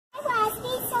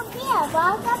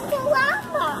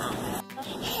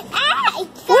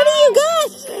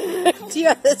you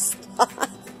have a sloth.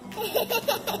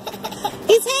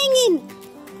 He's hanging.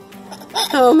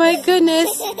 Oh my goodness.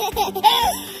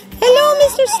 Hello,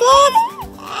 Mr. Sloth.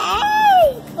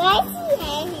 Why is he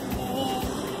hanging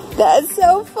there? That's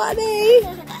so funny.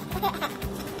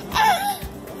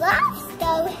 Sloths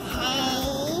don't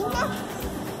hang.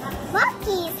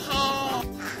 Monkeys hang.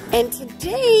 And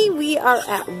today we are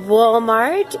at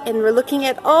Walmart and we're looking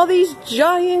at all these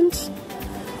giant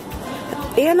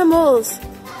animals.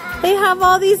 They have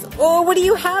all these. Oh, what do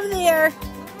you have there?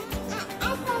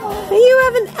 You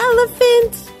have an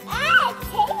elephant.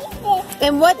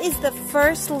 And what is the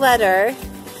first letter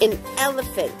in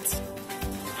elephant?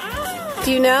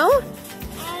 Do you know?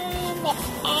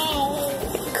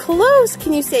 Close.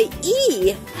 Can you say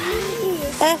E?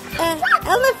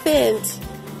 Elephant.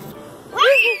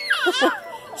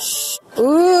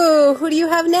 Ooh, who do you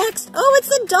have next? Oh, it's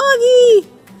the doggy.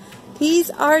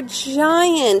 These are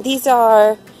giant. These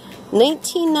are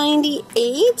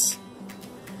 1998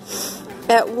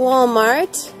 at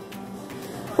Walmart.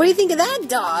 What do you think of that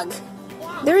dog?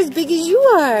 They're as big as you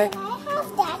are. Can I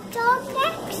have that dog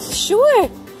next? Sure.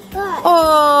 But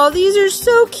Oh, these are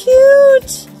so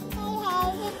cute. I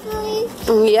have it,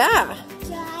 please. Yeah.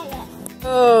 Giant.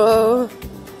 Oh,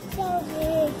 So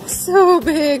big. so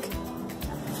big.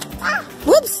 Ah.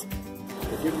 Whoops.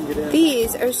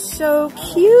 These are so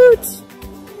cute.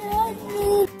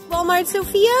 Walmart,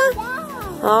 Sophia?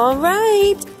 All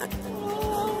right.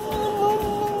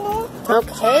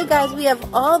 Okay, guys, we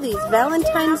have all these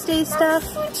Valentine's Day stuff.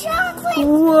 Chocolate.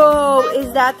 Whoa,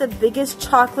 is that the biggest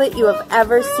chocolate you have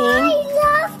ever seen? I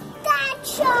love that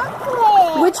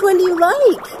chocolate. Which one do you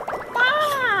like?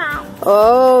 That.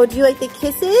 Oh, do you like the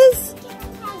kisses?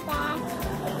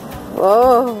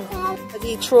 Oh,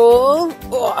 the troll.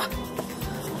 Oh.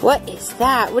 What is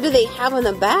that? What do they have on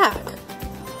the back?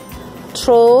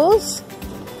 Trolls.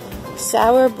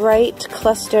 Sour Bright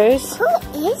clusters. Who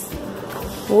is?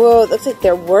 Whoa, it looks like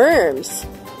they're worms.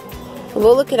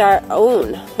 We'll look at our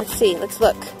own. Let's see, let's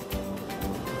look.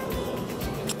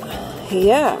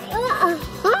 Yeah.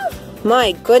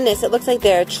 My goodness, it looks like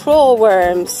they're troll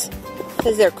worms.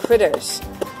 Because they're critters.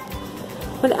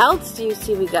 What else do you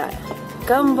see we got?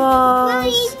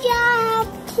 Gumballs.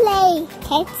 Play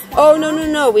catch. Oh, no, no,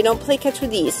 no. We don't play catch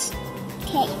with these.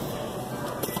 Okay.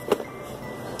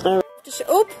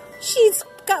 Oh, she's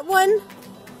got one.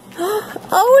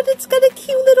 Oh, and it's got a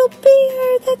cute little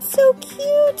bear. That's so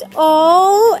cute.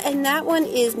 Oh, and that one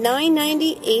is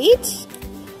 $9.98.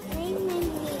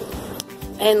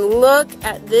 And look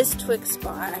at this Twix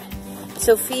bar.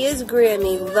 Sophia's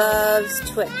Grammy loves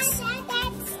Twix.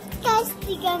 Gus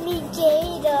the Gummy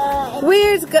Gator.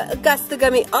 Where's Gus the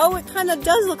Gummy? Oh, it kind of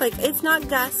does look like it's not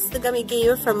Gus the Gummy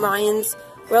Gator from Ryan's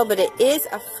World, but it is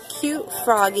a cute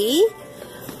froggy.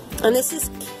 And this is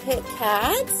Kit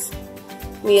Kats.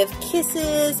 We have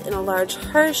Kisses and a large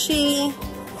Hershey.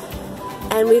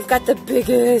 And we've got the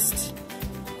biggest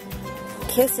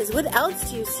Kisses. What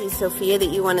else do you see, Sophia, that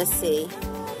you want to see?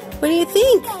 What do you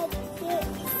think?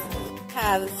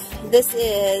 This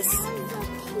is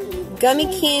Gummy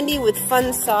Candy with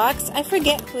Fun Socks. I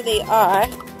forget who they are.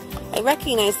 I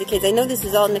recognize the kids. I know this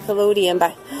is all Nickelodeon,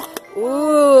 but...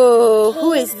 Ooh,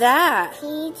 who is that?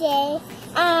 PJ.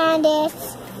 And it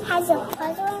has a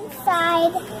puzzle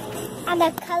inside and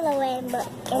a coloring book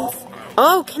inside.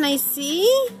 Oh, can I see?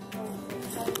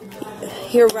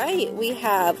 You're right. We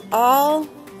have all...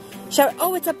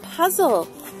 Oh, it's a puzzle.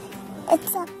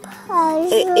 It's a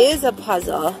puzzle. It is a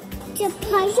puzzle. It's a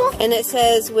puzzle? And it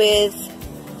says with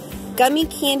Gummy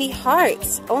Candy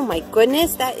Hearts. Oh my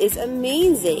goodness, that is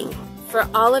amazing. For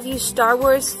all of you Star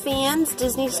Wars fans,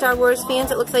 Disney Star Wars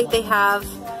fans, it looks like they have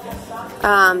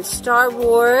Star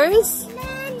Wars.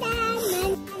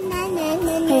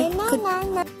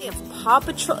 They have Paw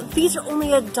Patrol. These are only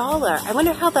 $1. I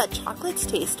wonder how that chocolates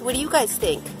taste. What do you guys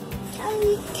think?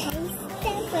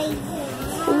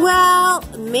 Well,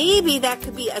 maybe that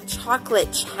could be a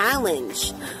chocolate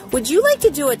challenge. Would you like to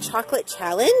do a chocolate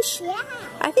challenge? Yeah.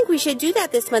 I think we should do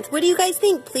that this month. What do you guys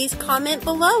think? Please comment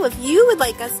below if you would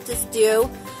like us to do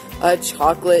a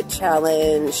chocolate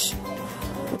challenge.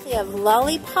 They have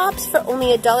lollipops for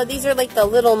only $1. These are like the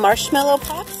little marshmallow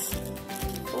pops.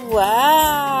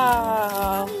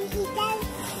 Wow.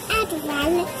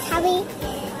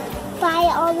 Buy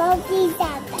all of these.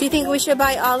 Do you think we should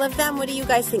buy all of them? What do you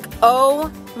guys think?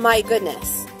 Oh my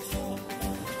goodness.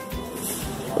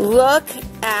 Look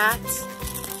at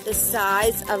the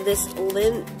size of this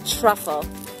lint truffle.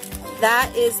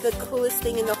 That is the coolest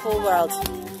thing in the whole world.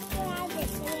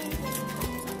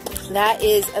 That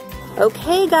is...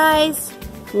 Okay, guys.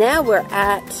 Now we're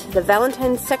at the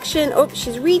Valentine's section. Oh,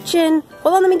 she's reaching.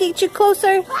 Hold on, let me get you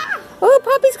closer. Oh,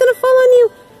 Poppy's gonna fall on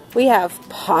you. We have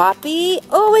Poppy.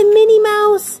 Oh, and Minnie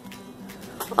Mouse.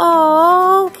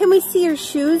 Oh, can we see her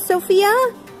shoes, Sophia?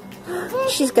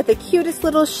 She's got the cutest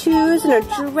little shoes and her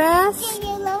dress.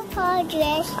 You love her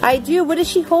dress. I do. What is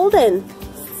she holding?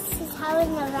 She's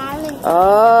holding a Valentine.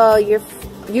 Oh, your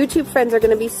YouTube friends are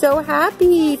going to be so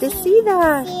happy to see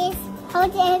that. She's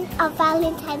holding a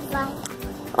Valentine's one.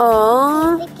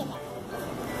 Aww, Look at it.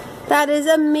 that is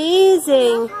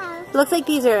amazing. Looks like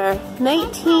these are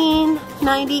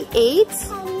 1998.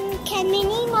 Can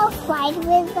Minnie Mouse ride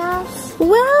with us?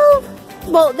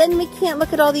 Well, then we can't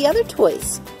look at all the other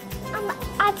toys.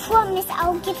 I promise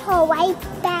I'll get her right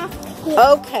back here.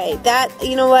 Okay,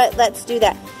 you know what? Let's do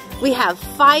that. We have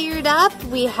Fired Up.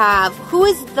 We have, who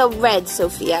is the red,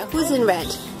 Sophia? Who's in red?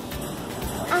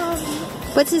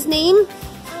 What's his name?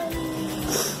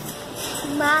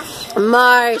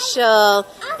 Marshall.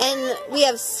 And we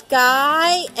have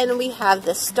Sky, and we have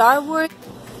the Star Wars.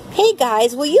 Hey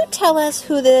guys, will you tell us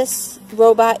who this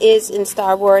robot is in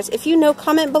Star Wars? If you know,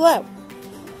 comment below.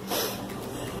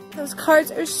 Those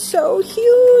cards are so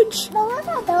huge. But what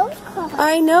are those cards?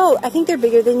 I know. I think they're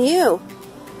bigger than you.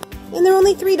 And they're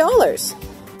only $3.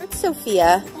 What's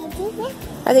Sophia?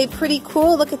 Are they pretty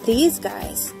cool? Look at these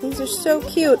guys. These are so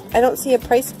cute. I don't see a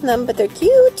price on them, but they're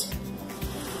cute.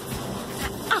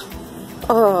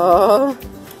 Oh,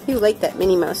 you like that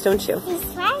Minnie Mouse, don't you?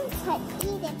 She's trying to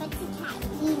eat it, but she can't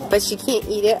eat it. But she can't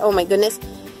eat it? Oh my goodness.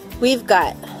 We've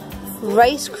got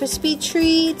Rice Krispie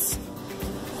treats.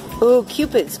 Ooh,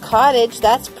 Cupid's Cottage.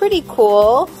 That's pretty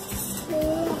cool.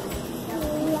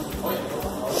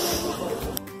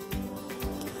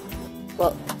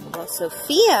 Well,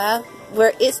 Sophia,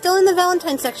 it's still in the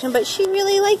Valentine section, but she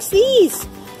really likes these.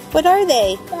 What are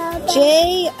they?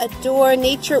 Jay Adore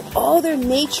Nature. Oh, they're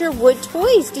nature wood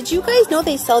toys. Did you guys know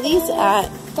they sell these at?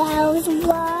 There's one.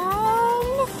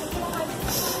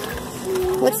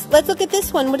 Let's look at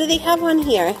this one. What do they have on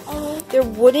here? They're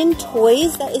wooden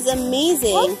toys. That is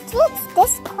amazing. What's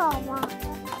this color?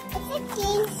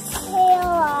 It's a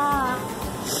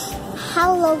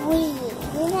Halloween.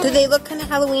 Do they look kind of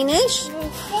Halloweenish?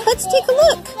 Let's take a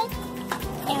look.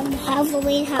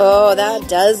 Halloween. Oh, that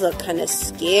does look kind of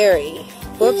scary.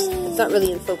 Whoops, it's not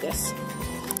really in focus.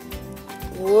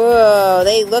 Whoa,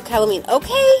 they look Halloween.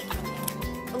 Okay.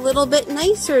 A little bit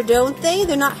nicer, don't they?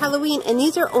 They're not Halloween. And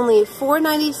these are only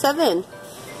 $4.97.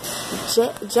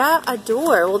 Ja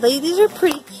Adore. Well, these are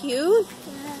pretty cute.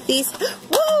 These,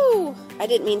 whoa! I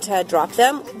didn't mean to drop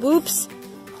them. Whoops.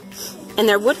 And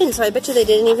they're wooden, so I bet you they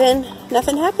didn't even,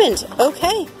 nothing happened.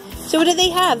 Okay. So what do they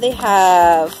have?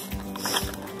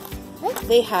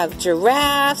 They have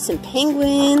giraffes and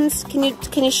penguins. Can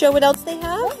you show what else they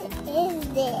have? What is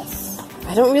this?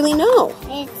 I don't really know.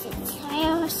 It's a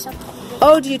tail or something.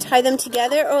 Oh, do you tie them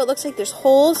together? Oh, it looks like there's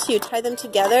holes, so you tie them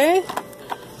together.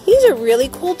 These are really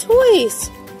cool toys.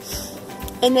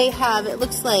 And they have, it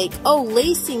looks like, oh,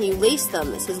 lacing. You lace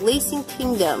them. It says Lacing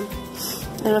Kingdom.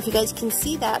 I don't know if you guys can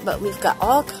see that, but we've got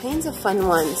all kinds of fun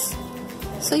ones.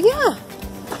 So, yeah.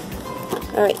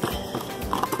 All right.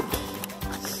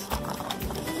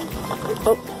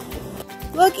 Oh,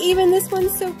 look, even this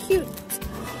one's so cute.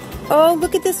 Oh,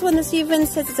 look at this one. This even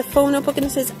says it's a phone notebook, and it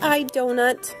says, I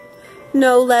donut.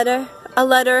 No letter. A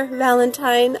letter,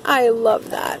 Valentine. I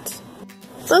love that.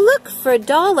 But look, for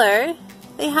 $1,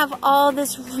 they have all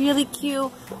this really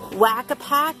cute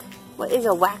Whack-A-Pack. What is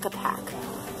a Whack-A-Pack?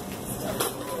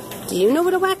 Do you know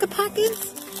what a Whack-A-Pack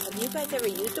is? Have you guys ever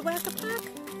used a Whack-A-Pack?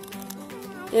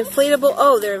 Inflatable,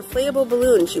 oh, they're inflatable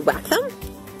balloons. You whack them?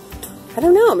 I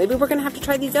don't know. Maybe we're going to have to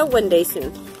try these out one day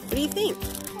soon. What do you think?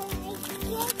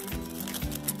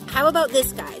 How about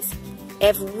this, guys?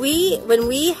 When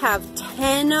we have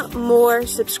 10 more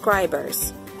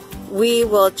subscribers, we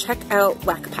will check out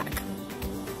Whack-A-Pack.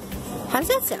 How does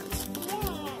that sound?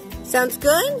 Sounds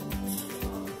good?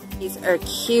 These are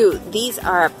cute. These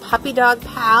are puppy dog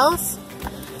pals.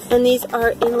 And these are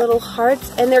in little hearts,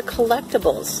 and they're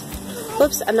collectibles.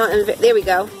 Whoops, I'm not in, there we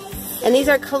go. And these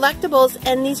are collectibles,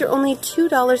 and these are only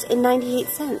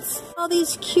 $2.98. All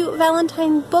these cute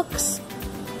Valentine books.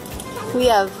 We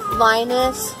have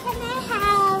Linus. Can I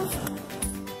have?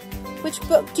 Which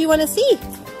book do you want to see?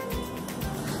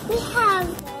 We have.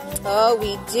 Oh,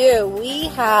 we do. We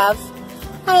have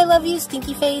I Love You,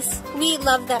 Stinky Face. We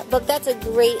love that book. That's a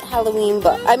great Halloween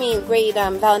book. I mean, great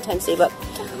Valentine's Day book.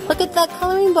 Look at the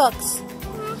coloring books.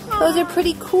 Those are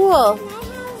pretty cool.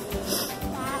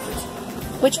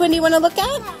 Which one do you want to look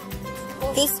at?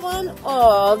 This one?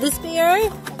 Oh, this bear?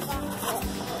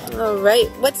 All right.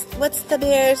 What's the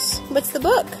bear's? What's the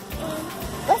book?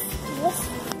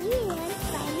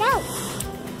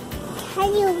 Can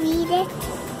you read it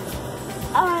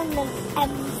on the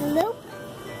envelope?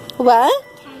 What?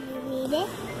 Can you read it?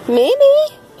 Maybe.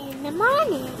 In the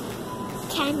morning.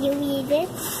 Can you read it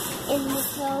in the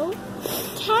phone?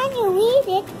 Can you read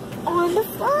it on the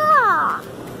floor?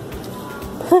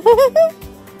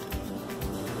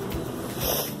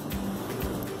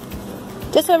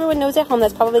 Just so everyone knows at home,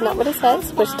 that's probably not what it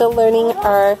says. We're still learning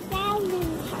our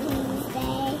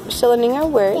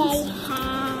words. They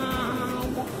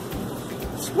had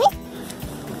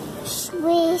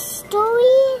sweet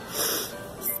story,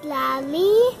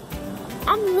 slowly,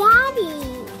 and ready.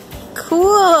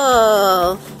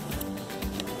 Cool.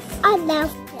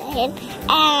 Announcement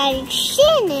and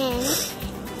Shannon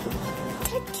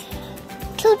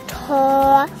to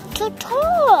talk.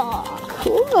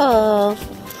 Cool.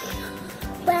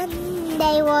 When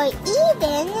they were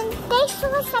eating, they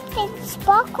saw something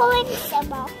sparkle and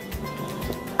simmer.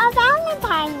 A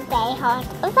Valentine's Day heart.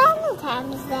 A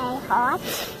Valentine's Day heart.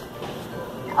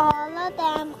 All of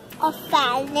them are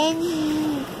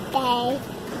Valentine's Day.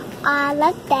 All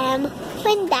of them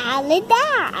when Daddy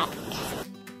died.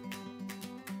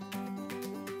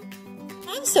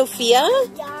 Hi, Sophia.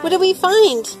 What did we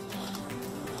find?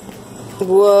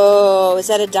 Whoa, is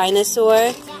that a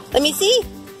dinosaur? Let me see.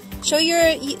 Show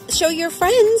your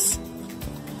friends.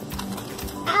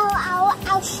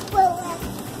 I'll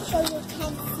show you.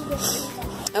 Can't see the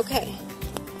finger. Okay.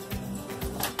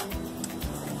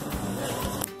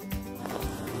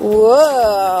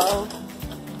 Whoa.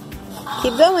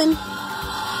 Keep going.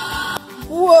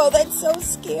 Whoa, that's so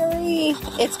scary.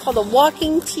 It's called a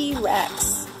walking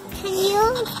T-Rex. Can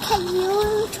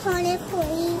you turn it,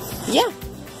 please? Yeah.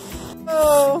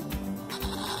 Oh.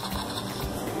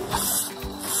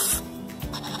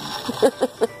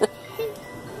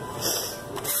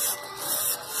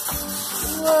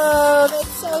 Whoa,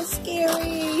 that's so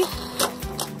scary.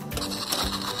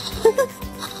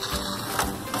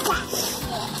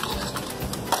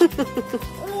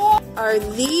 Are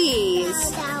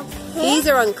these? These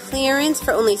are on clearance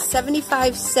for only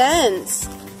 75 cents.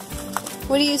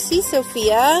 What do you see,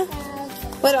 Sophia?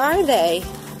 What are they?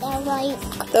 They're like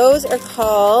Those are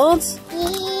called... these.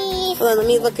 Hold on, let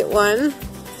me look at one.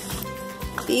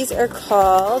 These are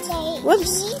called...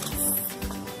 Whoops.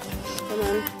 Hold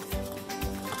on.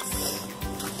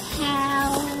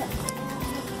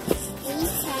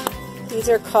 These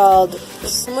are called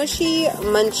Smushy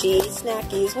Munchie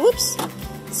Snackies. Whoops.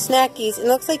 Snackies. It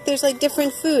looks like there's like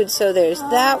different foods. So there's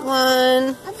that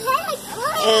one.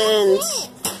 And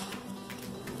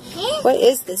what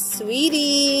is this?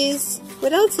 Sweeties.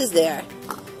 What else is there?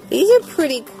 These are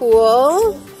pretty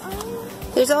cool.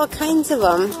 There's all kinds of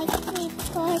them.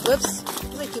 Whoops.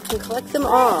 Like you can collect them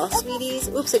all. Sweeties.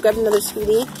 Oops, I grabbed another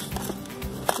sweetie.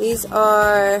 These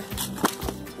are...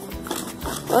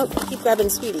 Oh, I keep grabbing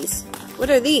sweeties. What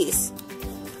are these?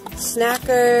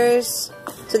 Snackers.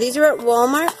 So these are at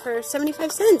Walmart for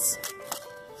 75 cents.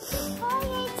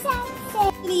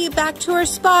 Back to our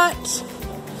spot.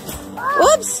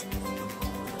 Whoops.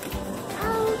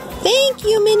 Thank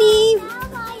you, Minnie.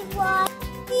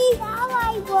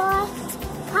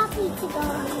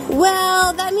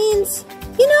 Well, that means,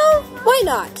 you know, why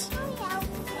not?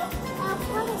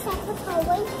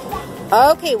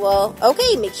 Okay, well,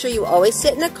 okay, make sure you always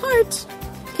sit in a cart.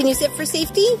 Can you sit for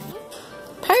safety?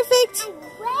 Perfect.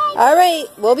 All right,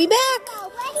 we'll be back.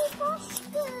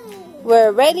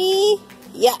 We're ready.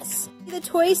 Yes. The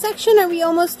toy section, are we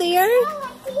almost there?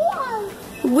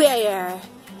 Where?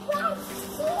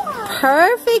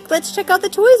 Perfect. Let's check out the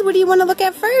toys. What do you want to look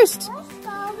at first?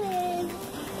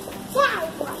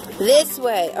 This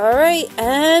way. All right,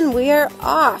 and we're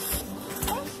off.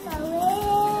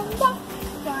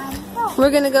 We're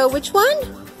going to go which one?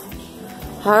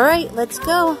 All right, let's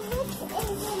go.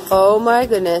 Oh my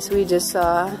goodness, we just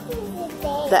saw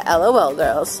the LOL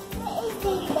girls.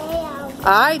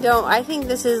 I think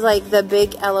this is like the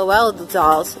big LOL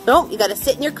dolls. Nope, you got to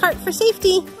sit in your cart for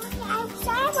safety.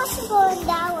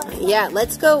 Yeah,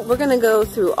 let's go. We're going to go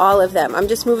through all of them. I'm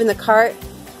just moving the cart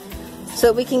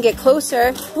so we can get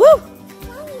closer. Woo!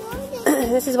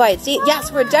 This is why it's...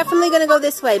 Yes, we're definitely going to go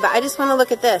this way, but I just want to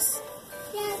look at this.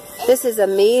 This is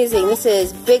amazing. This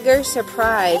is bigger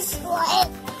surprise.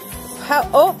 How?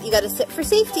 Oh, you got to sit for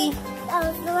safety.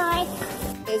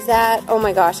 Is that? Oh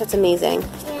my gosh, that's amazing.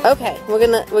 Okay, we're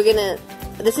gonna.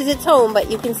 This is its home, but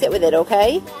you can sit with it.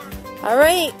 Okay. All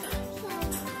right.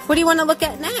 What do you want to look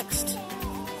at next?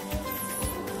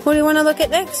 What do you want to look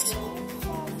at next?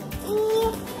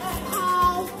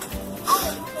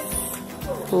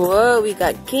 Whoa, we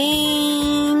got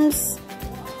games.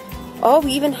 Oh,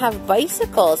 we even have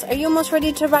bicycles. Are you almost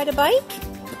ready to ride a bike?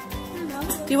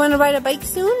 Do you want to ride a bike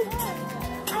soon?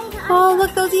 Oh,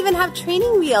 look, those even have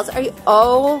training wheels. Are you?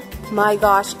 Oh my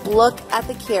gosh, look at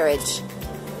the carriage.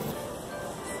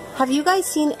 Have you guys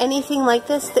seen anything like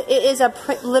this? It is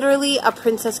literally a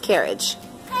princess carriage.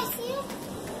 Can I see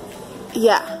it?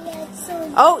 Yeah.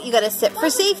 Oh, you gotta sit for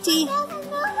safety.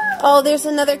 Oh, there's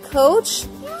another coach.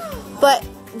 But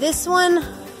this one,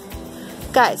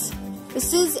 guys,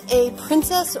 this is a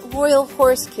princess royal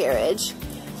horse carriage.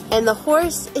 And the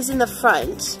horse is in the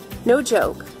front. No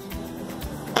joke.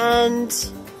 And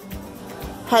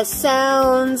has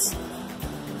sounds.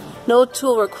 No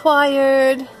tool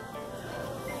required.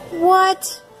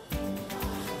 What?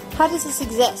 How does this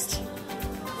exist?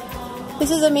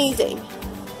 This is amazing.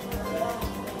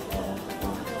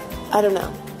 I don't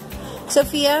know.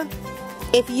 Sophia,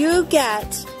 if you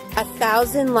get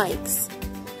 1,000 likes,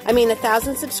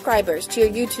 1,000 subscribers to your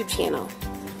YouTube channel,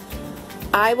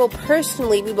 I will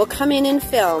personally, we will come in and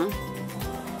film,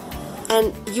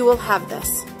 and you will have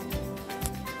this.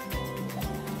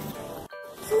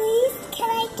 Please, can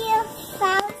I get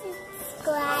 1,000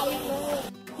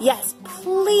 subscribers? Yes,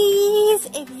 please,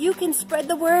 if you can spread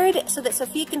the word so that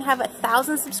Sophia can have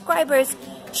 1,000 subscribers,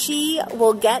 she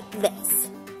will get this.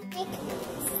 Like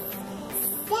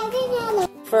 7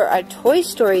 For our Toy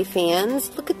Story fans,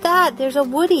 look at that. There's a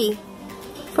Woody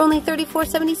for only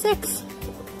 $34.76.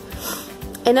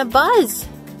 And a Buzz.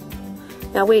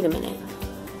 Now wait a minute.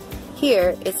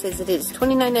 Here it says it is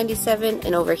 $29.97,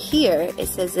 and over here it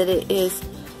says that it is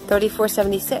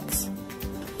 $34.76.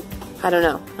 I don't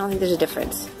know. I don't think there's a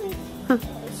difference.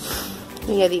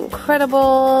 We have the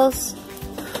Incredibles.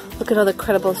 Look at all the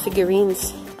Incredibles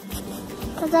figurines.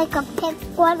 There's like a pink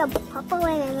one, a purple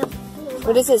one, and a blue one.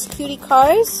 What is this? Cutie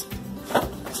Cars?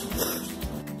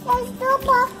 There's no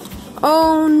more.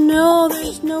 Oh no,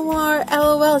 there's no more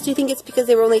LOLs. Do you think it's because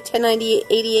they were only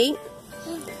 $10.88?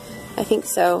 I think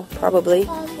so, probably.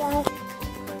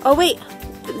 Oh wait,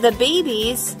 the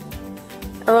babies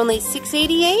are only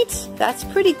 $6.88? That's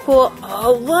pretty cool.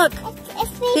 Oh look,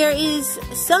 there is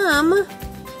some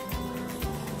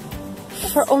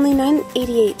for only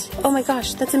 $9.88. Oh my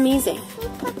gosh, that's amazing.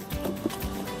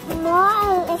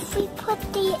 If we put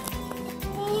the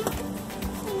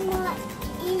more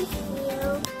in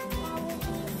here, that would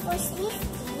be for safety.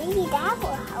 Maybe that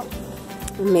will help.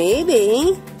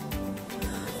 Maybe.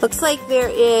 Looks like there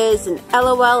is an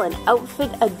LOL, an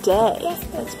outfit a day. Yes,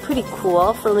 that's pretty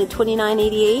cool for only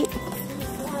 $29.88.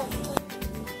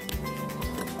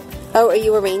 Oh, are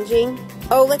you arranging?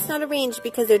 Oh, let's not arrange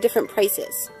because they're different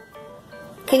prices.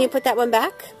 Can you put that one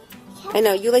back? I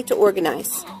know, you like to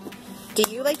organize. Do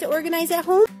you like to organize at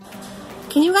home?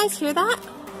 Can you guys hear that?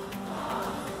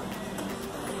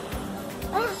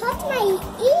 I hurt my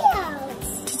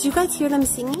ears. Did you guys hear them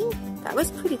singing? That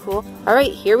was pretty cool. All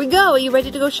right, here we go. Are you ready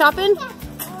to go shopping? Yeah.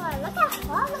 Oh, look at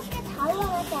how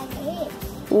long that is.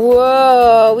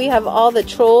 Whoa, we have all the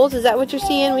trolls. Is that what you're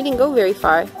seeing? We didn't go very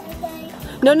far.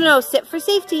 No, sit for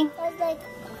safety. There's like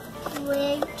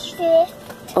witches.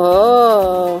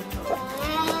 Oh.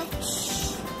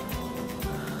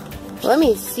 Let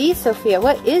me see, Sophia.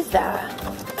 What is that?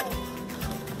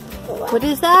 What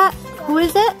is that? Who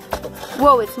is it?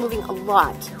 Whoa, it's moving a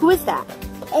lot. Who is that?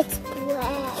 It's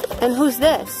black. And who's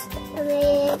this? I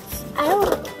don't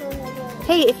know who it is.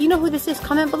 Hey, if you know who this is,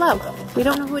 comment below. We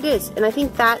don't know who it is. And I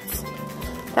think that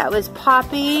was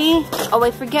Poppy. Oh, I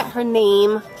forget her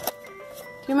name.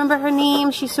 Do you remember her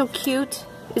name? She's so cute.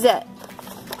 Is it?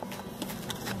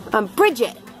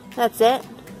 Bridget. That's it.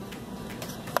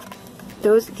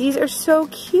 These are so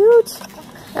cute.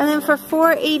 And then for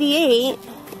 $4.88,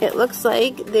 it looks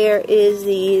like there is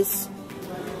these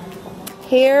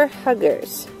hair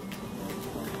huggers.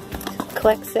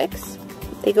 Collect 6.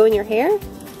 They go in your hair?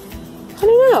 I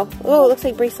don't know. Oh, it looks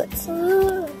like bracelets.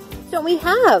 Ooh. Don't we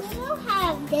have? We don't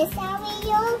have this, have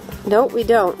we? No, we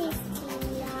don't. This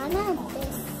Tiana,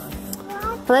 this one.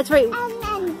 Well, that's right. And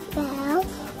then Belle.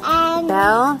 And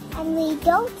Belle. And we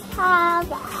don't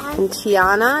have... And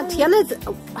Tiana.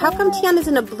 How come Tiana's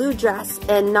in a blue dress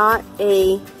and not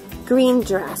a green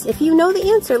dress? If you know the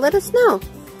answer, let us know.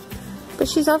 But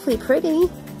she's awfully pretty.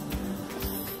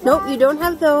 Nope, you don't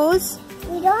have those.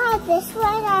 We don't have this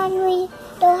one, and we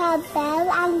don't have Belle,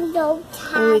 and we don't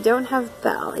have... And we don't have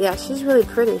Belle. Yeah, she's really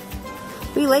pretty.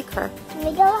 We like her.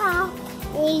 We don't have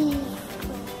these.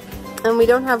 And we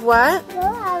don't have what? We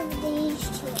don't have these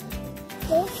two.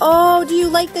 Oh, do you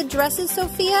like the dresses,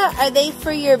 Sophia? Are they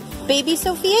for your baby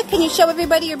Sophia? Can you show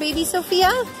everybody your baby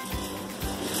Sophia?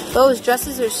 Those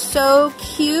dresses are so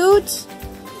cute.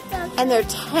 And they're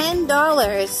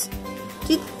 $10.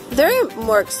 They're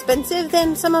more expensive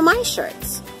than some of my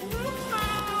shirts.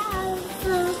 I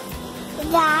have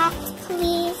that,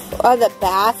 please? Oh, the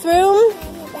bathroom?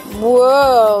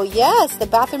 Whoa, yes, the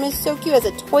bathroom is so cute. It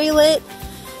has a toilet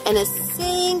and a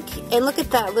sink. And look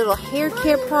at that little hair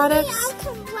care products. I'll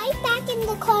come right back in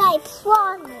the car, I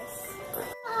promise.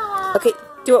 Okay,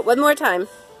 do it one more time.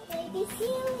 Baby,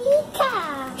 here we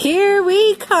come. Here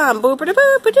we come.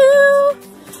 Boop-a-doo-boop-a-doo.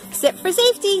 Sit for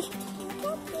safety.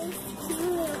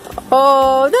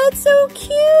 Oh, that's so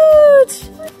cute.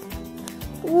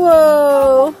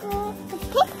 Whoa. The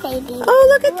pink baby. Oh,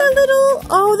 look at the little,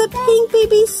 oh, the pink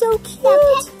baby's so cute.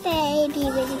 The pink baby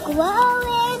was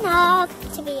growing up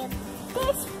to be a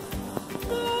this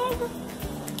big.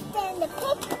 Then the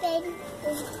pink baby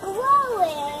was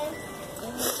growing to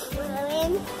be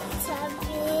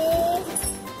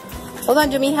Hold on,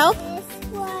 do me help? this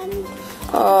one.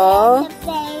 Oh. The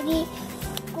baby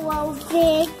grow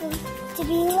big to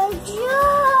be like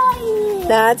giant.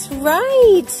 That's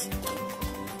right.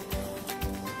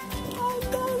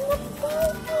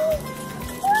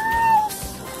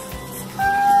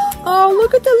 Oh,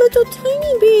 look at the little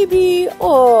tiny baby.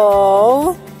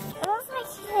 Oh.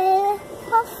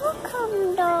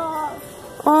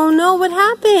 Oh no, what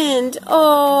happened?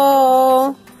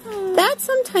 Oh. That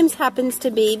sometimes happens to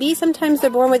babies. Sometimes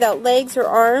they're born without legs or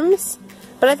arms.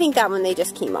 But I think that one they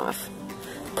just came off.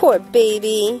 Poor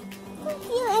baby.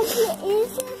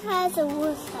 Has a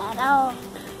wolf at all.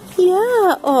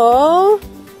 Yeah. Oh.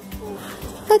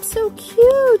 That's so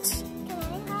cute. Can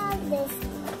I have this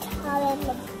towel in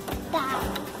the back?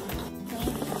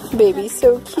 Baby's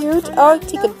so cute. Oh,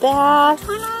 take a bath.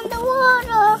 Turn on the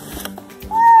water.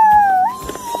 Woo!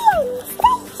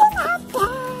 I'm taking a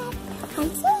bath.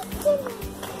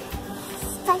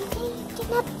 I'm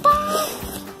taking a bath.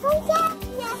 Oh, yeah.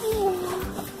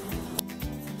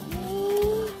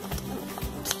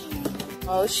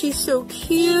 Oh, she's so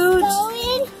cute.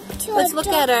 Let's look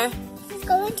at her. She's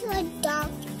going to a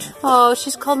doctor. Oh,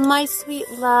 she's called My Sweet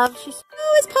Love. She's.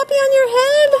 Oh, is Poppy on your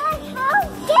head?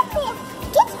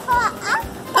 Get her up.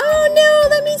 Oh no,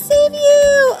 let me save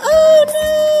you. Oh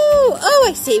no. Oh,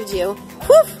 I saved you.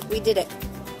 Whew, we did it.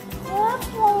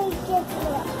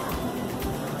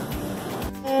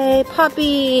 Hey,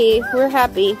 Poppy. We're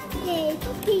happy. Hey,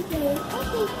 Poppy.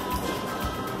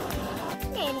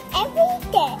 And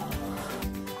every day.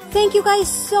 Thank you guys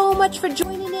so much for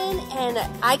joining in, and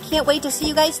I can't wait to see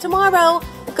you guys tomorrow.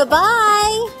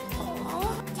 Goodbye.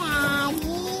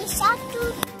 Daddy, shark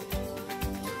doo.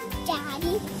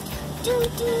 Daddy, doo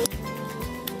doo.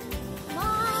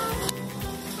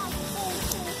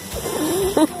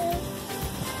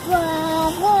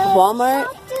 Mom, Walmart.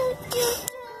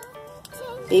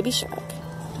 Baby shark.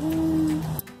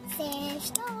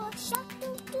 Sister shark,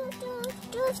 doo doo doo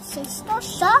doo. Sister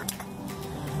shark.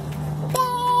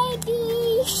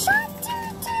 Baby shark, doo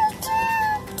doo doo.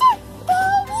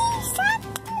 Baby shark,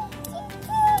 doo doo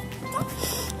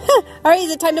doo. All right,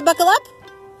 is it time to buckle up?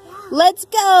 Let's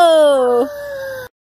go.